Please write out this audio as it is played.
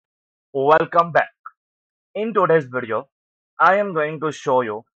Welcome back. In today's video, I am going to show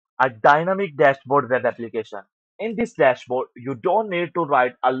you a dynamic dashboard web application. In this dashboard, you don't need to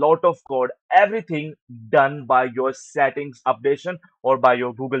write a lot of code, everything done by your settings updation or by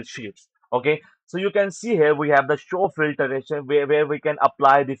your Google Sheets. Okay, so you can see here we have the show filtration where we can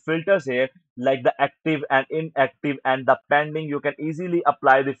apply the filters here like the active and inactive and the pending. You can easily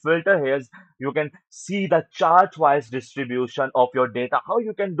apply the filter here. You can see the chart wise distribution of your data, how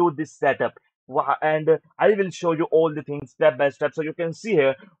you can do this setup. And I will show you all the things step by step. So you can see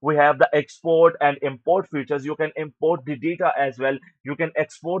here we have the export and import features. You can import the data as well. You can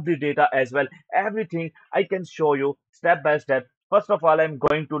export the data as well. Everything I can show you step by step. First of all, I'm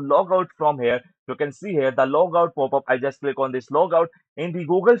going to log out from here. You can see here the logout pop-up. I just click on this logout. In the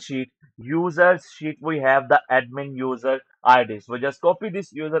Google Sheet, users sheet, we have the admin user ID. So just copy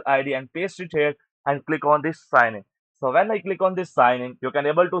this user ID and paste it here and click on this sign in. So when I click on this sign in, you can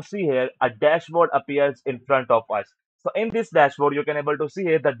able to see here a dashboard appears in front of us. So in this dashboard, you can able to see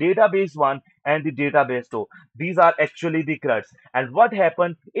here the database one and the database two. These are actually the CRUDs. And what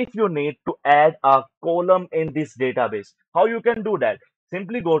happens if you need to add a column in this database? How you can do that?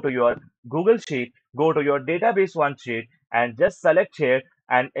 Simply go to your Google Sheet, go to your database one sheet, and just select here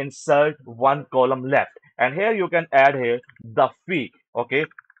and insert one column left. And here you can add here the fee. Okay,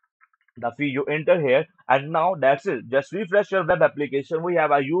 the fee you enter here, and now that's it. Just refresh your web application. We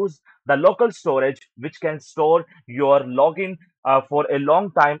have used the local storage which can store your login for a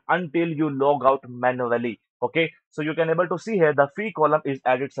long time until you log out manually. Okay, so you can able to see here the fee column is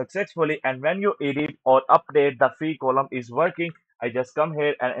added successfully, and when you edit or update, the fee column is working. I just come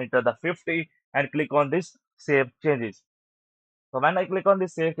here and enter the 50 and click on this save changes. So when I click on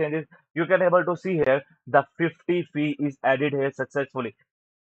this save changes, you can able to see here the 50 fee is added here successfully.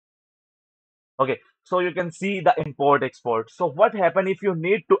 Okay, so you can see the import export. So what happen if you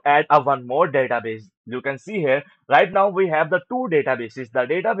need to add a one more database? You can see here right now we have the two databases, the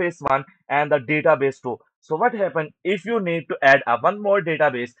database one and the database two. So what happen if you need to add a one more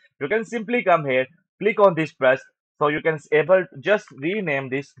database? You can simply come here, click on this press. So you can able just rename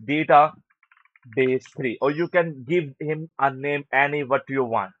this database 3, or you can give him a name any what you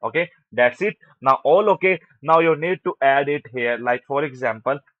want. Okay, that's it. Now all okay. Now you need to add it here, like for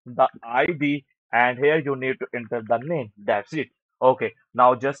example the ID, and here you need to enter the name. That's it. Okay,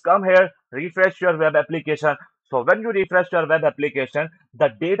 now just come here, refresh your web application. So when you refresh your web application, the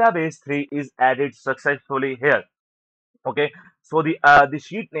database 3 is added successfully here. Okay, so the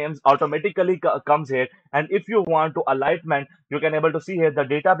sheet names automatically comes here, and if you want to alignment, you can able to see here the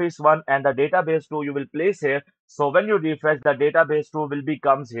database one and the database two you will place here. So when you refresh, the database two will be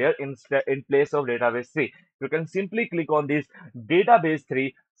comes here in place of database three. You can simply click on this database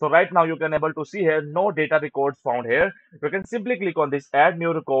three. So right now you can able to see here no data records found here. You can simply click on this add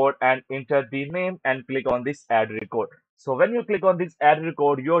new record and enter the name and click on this add record. So when you click on this add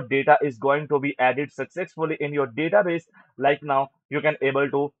record, your data is going to be added successfully in your database. Like now you can able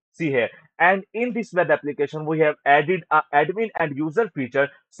to see here. And in this web application, we have added a admin and user feature.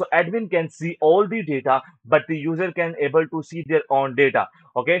 So admin can see all the data, but the user can able to see their own data.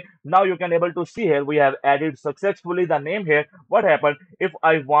 Okay, now you can able to see here we have added successfully the name here. What happened if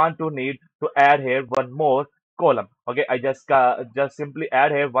I want to need to add here one more column? Okay, I just simply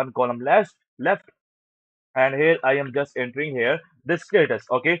add here one column left, and here I am just entering here the status.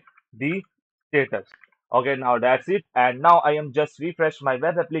 Okay, the status. Okay, now that's it, and now I am just refresh my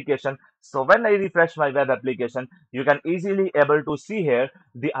web application. So when I refresh my web application, you can easily able to see here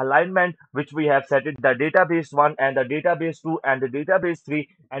the alignment which we have set it, the database one and the database two and the database three.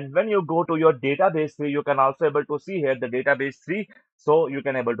 And when you go to your database three, you can also able to see here the database three. So you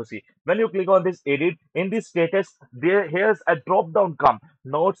can able to see when you click on this edit in this status, there here's a drop down come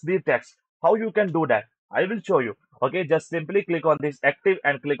notes the text. How you can do that, I will show you. Okay, just simply click on this active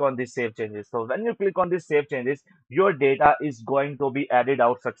and click on this save changes. So when you click on this save changes, your data is going to be added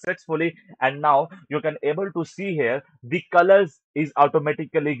out successfully. And now you can able to see here the colors is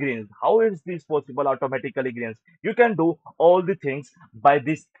automatically green. How is this possible automatically green? You can do all the things by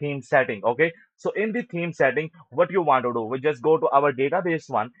this theme setting. Okay, so in the theme setting, what you want to do, we just go to our database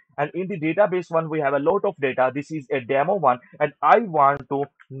one, and in the database one we have a lot of data. This is a demo one, and I want to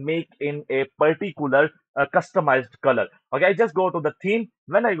make in a particular customized color. Okay, I just go to the theme.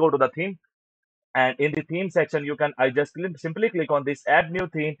 When I go to the theme, and in the theme section, you can I just simply click on this add new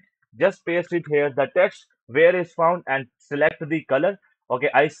theme, just paste it here the text where is found and select the color. Okay,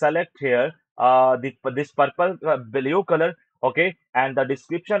 I select here the this purple blue color. Okay, and the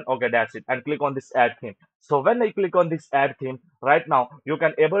description. Okay, that's it, and click on this add theme. So when I click on this add theme, right now you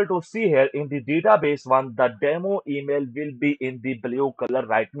can able to see here in the database one the demo email will be in the blue color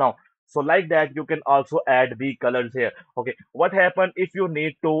right now. So like that, you can also add the colors here. Okay, what happen if you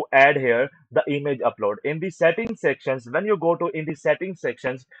need to add here the image upload in the settings sections? When you go to in the settings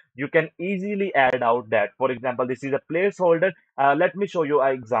sections, you can easily add out that. For example, this is a placeholder. Let me show you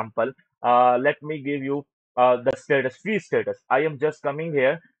an example. Let me give you the status, free status. I am just coming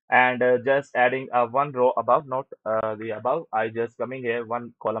here and just adding one row above, not the above. I just coming here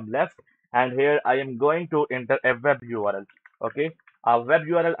one column left, and here I am going to enter a web URL. Okay, a web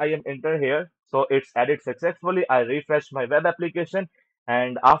URL I am enter here, so it's added successfully. I refresh my web application,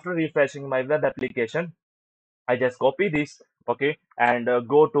 and after refreshing my web application, I just copy this, okay, and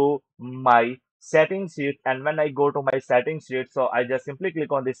go to my settings sheet. And when I go to my settings sheet, so I just simply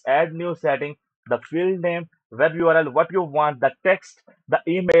click on this add new setting, the field name, web URL, what you want, the text, the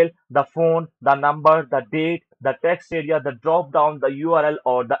email, the phone, the number, the date, the text area, the drop down, the URL,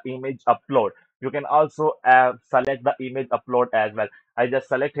 or the image upload. You can also select the image upload as well. I just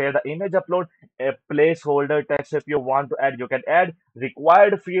select here the image upload, a placeholder text. If you want to add, you can add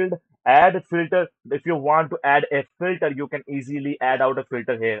required field, add filter. If you want to add a filter, you can easily add out a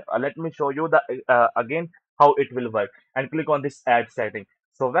filter here. Let me show you the again how it will work, and click on this add setting.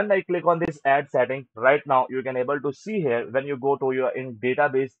 So when I click on this add setting, right now you can able to see here when you go to your in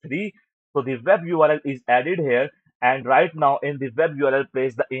database 3, so the web URL is added here, and right now in the web URL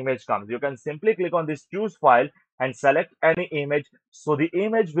place the image comes. You can simply click on this choose file and select any image, so the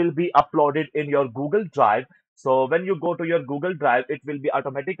image will be uploaded in your Google Drive. So when you go to your Google Drive, it will be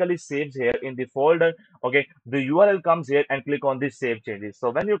automatically saved here in the folder. Okay, the URL comes here, and click on this save changes. So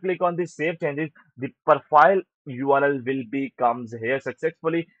when you click on this save changes, the profile URL will be comes here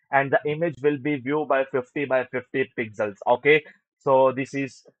successfully, and the image will be viewed by 50 by 50 pixels. Okay, so this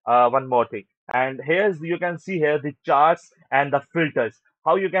is one more thing. And here's you can see here the charts and the filters.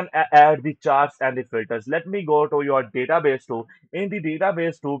 How you can add the charts and the filters. Let me go to your database too. In the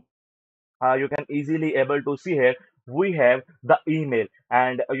database too, you can easily able to see here we have the email,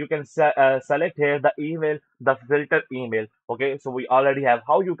 and you can select here the email, the filter email. Okay, so we already have.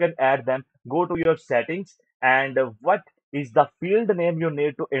 How you can add them? Go to your settings, and what is the field name you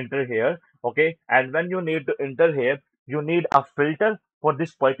need to enter here? Okay, and when you need to enter here, you need a filter for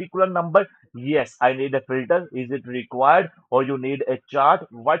this particular number. Yes, I need a filter. Is it required? Or you need a chart?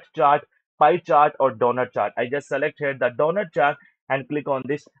 What chart? Pie chart or donut chart? I just select here the donut chart and click on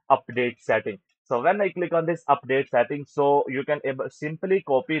this update setting. So when I click on this update setting, so you can simply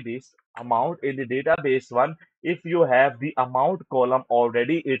copy this amount in the database one. If you have the amount column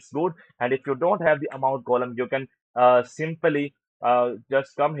already, it's good. And if you don't have the amount column, you can simply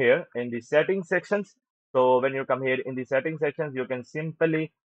just come here in the settings sections. So when you come here in the settings sections, you can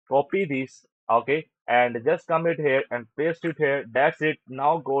simply copy this, okay, and just come it here and paste it here. That's it.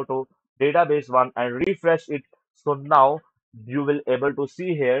 Now go to database one and refresh it. So now you will able to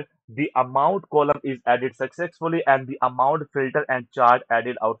see here the amount column is added successfully, and the amount filter and chart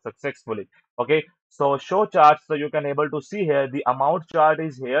added out successfully. Okay, so show charts, so you can able to see here the amount chart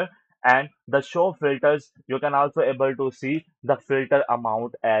is here, and the show filters, you can also able to see the filter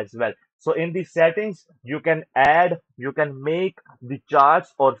amount as well. So in the settings, you can add, you can make the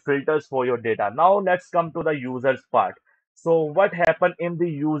charts or filters for your data. Now let's come to the users part. So what happened in the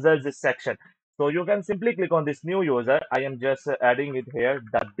users section? So you can simply click on this new user. I am just adding it here,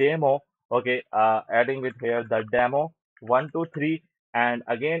 the demo. Okay, adding it here, the demo 123, and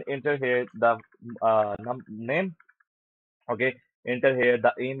again enter here the name. Okay, enter here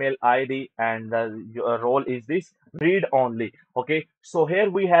the email ID, and the your role is this read only. Okay, so here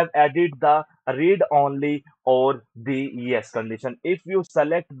we have added the read only or the yes condition. If you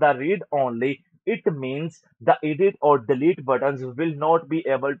select the read only, it means the edit or delete buttons will not be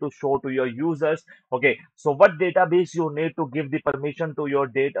able to show to your users. Okay, so what database you need to give the permission to your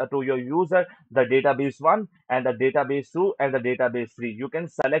data to your user? The database 1 and the database 2 and the database 3. You can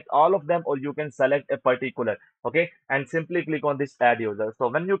select all of them, or you can select a particular. Okay, and simply click on this add user. So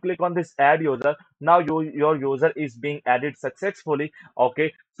when you click on this add user, now your user is being added successfully.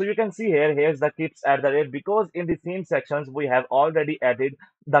 Okay, so you can see here, here's the keeps at the rate, because in the theme sections we have already added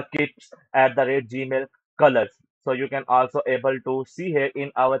the keeps at the rate gmail colors. So you can also able to see here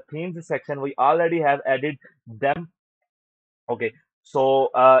in our themes section we already have added them. Okay, so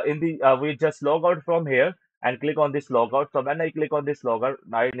in the we just log out from here and click on this logout. So when I click on this logout,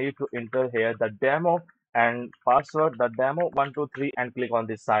 I need to enter here the demo and password, the demo 123, and click on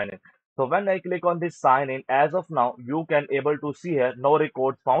this sign in. So when I click on this sign in, as of now, you can able to see here no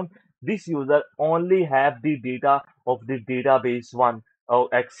records found. This user only have the data of the database one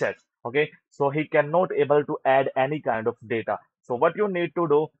access. Okay, so he cannot able to add any kind of data. So what you need to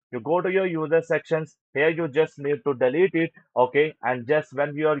do, you go to your user sections. Here you just need to delete it, okay? And just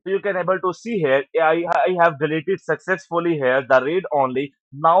when you can able to see here, I have deleted successfully here the read only.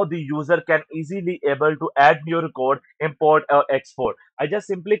 Now the user can easily able to add new code, import or export. I just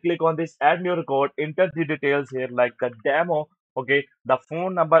simply click on this add new code, enter the details here like the demo, okay? The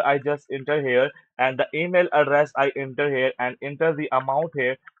phone number I just enter here, and the email address I enter here, and enter the amount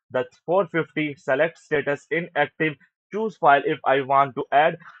here. That's 450. Select status inactive. Choose file. If I want to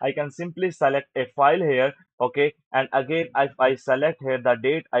add, I can simply select a file here, okay? And again, if I select here the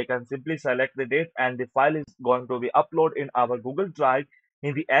date, I can simply select the date, and the file is going to be uploaded in our Google Drive.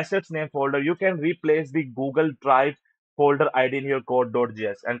 In the assets name folder, you can replace the Google Drive folder ID in your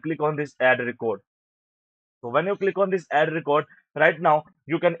code.js and click on this add record. So when you click on this add record, right now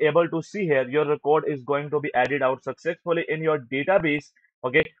you can able to see here your record is going to be added out successfully in your database.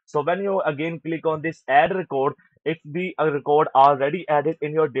 Okay, so when you again click on this add record, if the record already added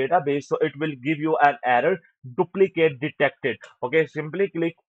in your database, so it will give you an error, duplicate detected. Okay, simply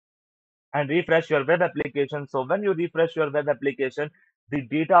click and refresh your web application. So when you refresh your web application, the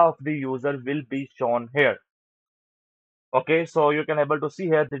data of the user will be shown here. Okay, so you can able to see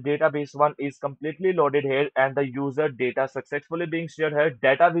here the database one is completely loaded here, and the user data successfully being shared here.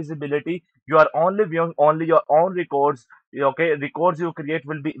 Data visibility, you are only viewing only your own records. Okay, records you create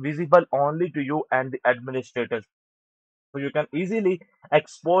will be visible only to you and the administrators. So you can easily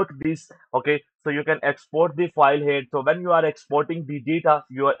export this. Okay, so you can export the file here. So when you are exporting the data,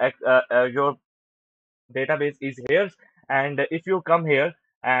 your database is here, and if you come here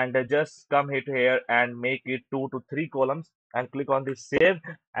and just come hit here and make it 2 to 3 columns and click on this save,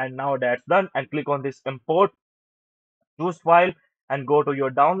 and now that's done, and click on this import, choose file, and go to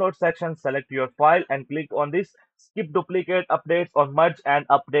your download section, select your file and click on this skip duplicate updates or merge and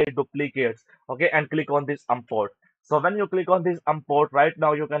update duplicates, okay, and click on this import. So when you click on this import, right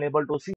now you can able to see